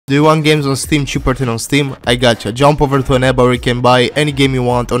Do you want games on Steam cheaper than on Steam? I gotcha. Jump over to an app where you can buy any game you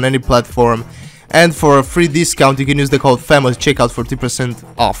want on any platform, and for a free discount you can use the code FAMOUS checkout for 10%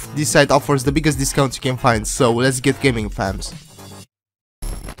 off. This site offers the biggest discounts you can find, so let's get gaming, fams.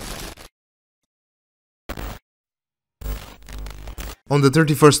 On the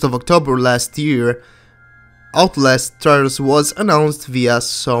 31st of October last year, Outlast Trials was announced via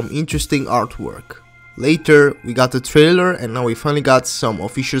some interesting artwork. Later, we got the trailer, and now we finally got some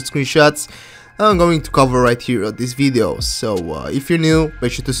official screenshots I'm going to cover right here on this video. So if you're new,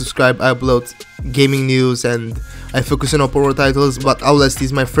 make sure to subscribe. I upload gaming news and I focus on horror titles, but Outlast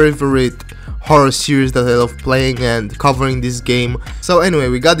is my favorite horror series that I love playing and covering this game. So anyway,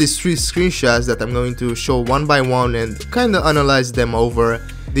 we got these 3 screenshots that I'm going to show one by one and kind of analyze them over.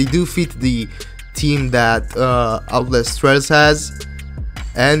 They do fit the theme that Outlast Trials has,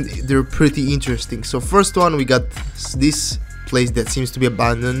 and they're pretty interesting. So first one, we got this place that seems to be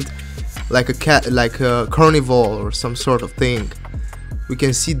abandoned, like a carnival or some sort of thing. We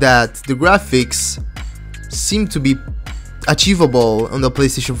can see that the graphics seem to be achievable on the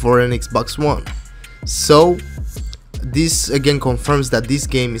PlayStation 4 and Xbox One. So this again confirms that this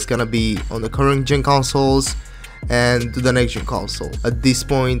game is gonna be on the current gen consoles and to the next gen console. At this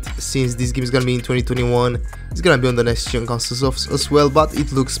point, since this game is gonna be in 2021, it's gonna be on the next gen consoles as well, but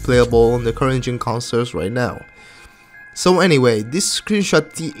it looks playable on the current gen consoles right now. So anyway, this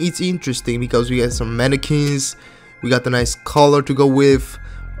screenshot is interesting because we got some mannequins, we got a nice color to go with.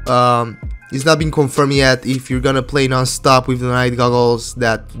 It's not been confirmed yet if you're gonna play non-stop with the night goggles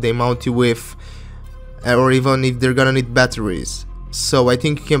that they mount you with, or even if they're gonna need batteries. So I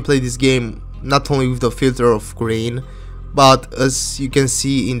think you can play this game not only with the filter of green, but as you can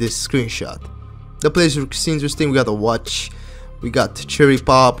see in this screenshot. The place looks interesting. We got a watch, we got cherry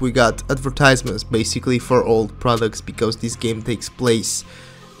pop, we got advertisements basically for old products because this game takes place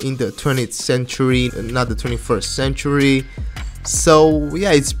in the 20th century, not the 21st century. So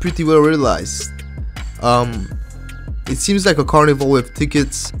yeah, it's pretty well realized. It seems like a carnival with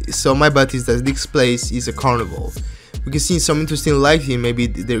tickets, so my bet is that this place is a carnival. We can see some interesting lighting. Maybe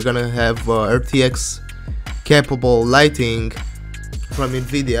they're gonna have RTX capable lighting from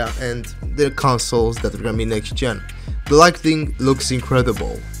Nvidia and their consoles that are gonna be next gen. The lighting looks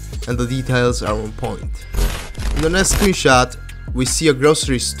incredible and the details are on point. In the next screenshot, we see a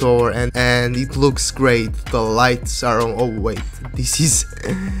grocery store and it looks great. The lights are on. Oh wait, this is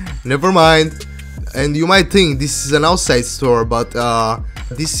never mind. And you might think this is an outside store, but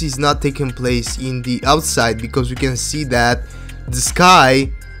this is not taking place in the outside because we can see that the sky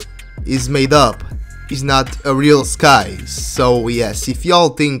is made up. It's not a real sky. So yes, if y'all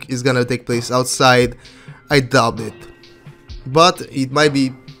think it's gonna take place outside, I doubt it. But it might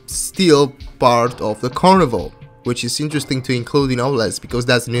be still part of the carnival, which is interesting to include in Outlast because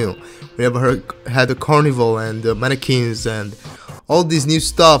that's new. We never had a carnival and mannequins and all this new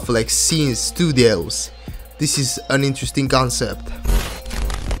stuff like scenes, studios. This is an interesting concept.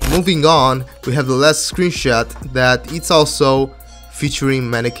 Moving on, we have the last screenshot that it's also featuring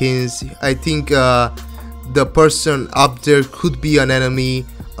mannequins. I think the person up there could be an enemy,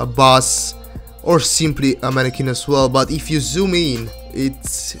 a boss, or simply a mannequin as well. But if you zoom in,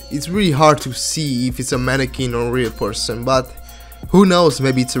 it's really hard to see if it's a mannequin or a real person. But who knows,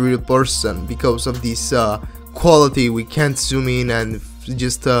 maybe it's a real person because of this quality. We can't zoom in and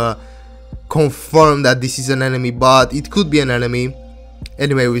just confirm that this is an enemy, but it could be an enemy.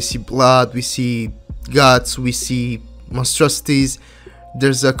 Anyway, we see blood, we see guts, we see monstrosities.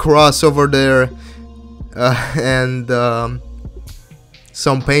 There's a cross over there, and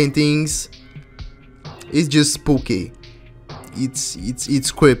some paintings. It's just spooky.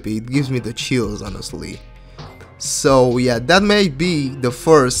 It's creepy. It gives me the chills, honestly. So yeah, that may be the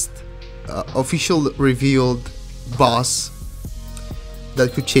first official revealed boss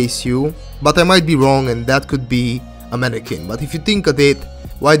that could chase you, but I might be wrong and that could be a mannequin. But if you think of it,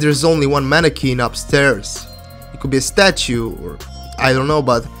 why there's only one mannequin upstairs? It could be a statue, or I don't know,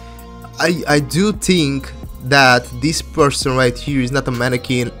 but I do think that this person right here is not a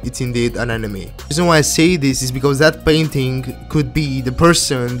mannequin, it's indeed an enemy. The reason why I say this is because that painting could be the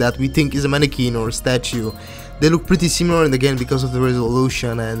person that we think is a mannequin or a statue. They look pretty similar, and again, because of the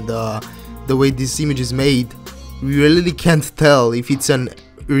resolution and the way this image is made, we really can't tell if it's an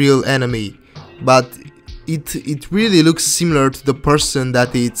real enemy, but it really looks similar to the person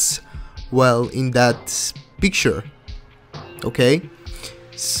that it's, well, in that picture. Okay,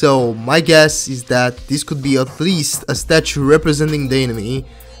 so my guess is that this could be at least a statue representing the enemy,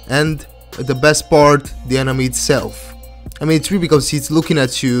 and the best part, the enemy itself. I mean, it's true because he's looking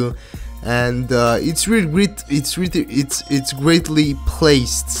at you and it's really great. It's greatly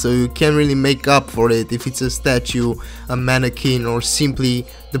placed, so you can't really make up for it if it's a statue, a mannequin, or simply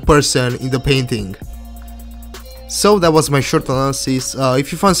the person in the painting. So that was my short analysis.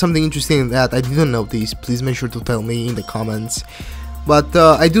 If you found something interesting that I didn't notice, please make sure to tell me in the comments. But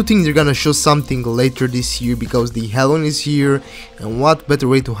I do think they're gonna show something later this year, because the Halloween is here, and what better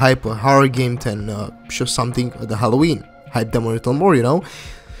way to hype a horror game than show something at the Halloween? Hype them a little more, you know?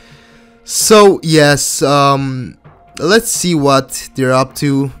 So yes, let's see what they're up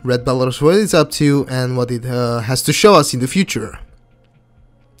to, Red Ballers, what it's up to, and what it has to show us in the future.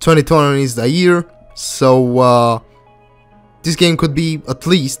 2020 is the year, so this game could be at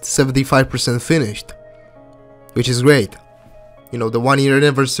least 75% finished, which is great. You know, the 1-year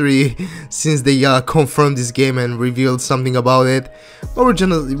anniversary since they confirmed this game and revealed something about it, but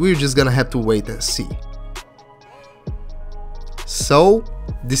we're just gonna have to wait and see. So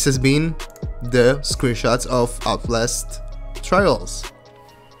this has been the screenshots of Outlast Trials.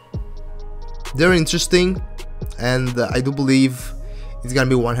 They're interesting, and I do believe it's gonna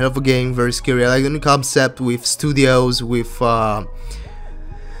be one hell of a game. Very scary. I like the new concept with studios, with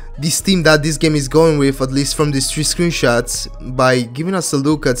this theme that this game is going with, at least from these 3 screenshots, by giving us a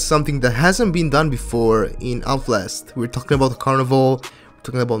look at something that hasn't been done before in Outlast. We're talking about a carnival, we're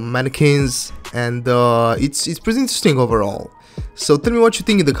talking about mannequins, and it's pretty interesting overall. So tell me what you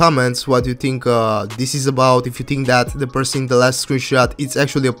think in the comments, what you think this is about, if you think that the person in the last screenshot it's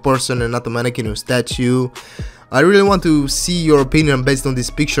actually a person and not a mannequin or statue. I really want to see your opinion based on these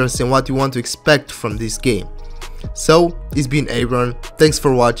pictures and what you want to expect from this game. So, it's been Aaron, thanks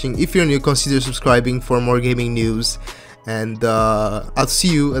for watching. If you're new, consider subscribing for more gaming news, and I'll see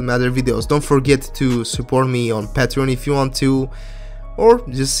you in other videos. Don't forget to support me on Patreon if you want to, or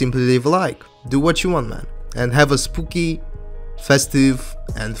just simply leave a like. Do what you want, man, and have a spooky, festive,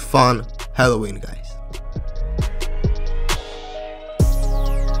 and fun Halloween, guys.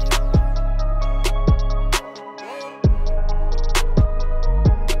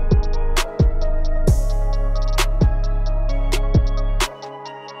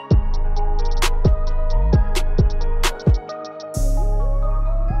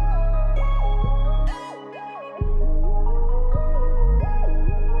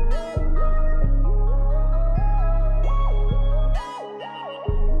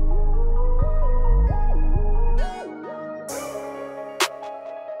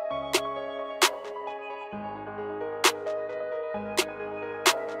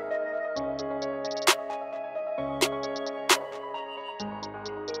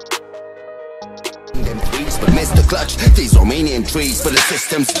 But missed the clutch. These Romanian trees, but the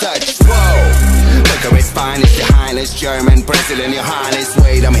system's Dutch. Whoa, look at his finest, your highness, German president, your highness.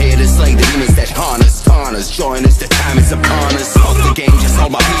 Wait, I'm here to slay the demons that harness, tarn us. Join us, the time is upon us. Hold the game, just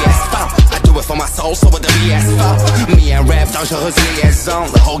hold my PS4. I do it for my soul, so with the BS4. Me and rap, don't show his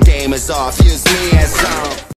liaison. The whole game is off, use me as on.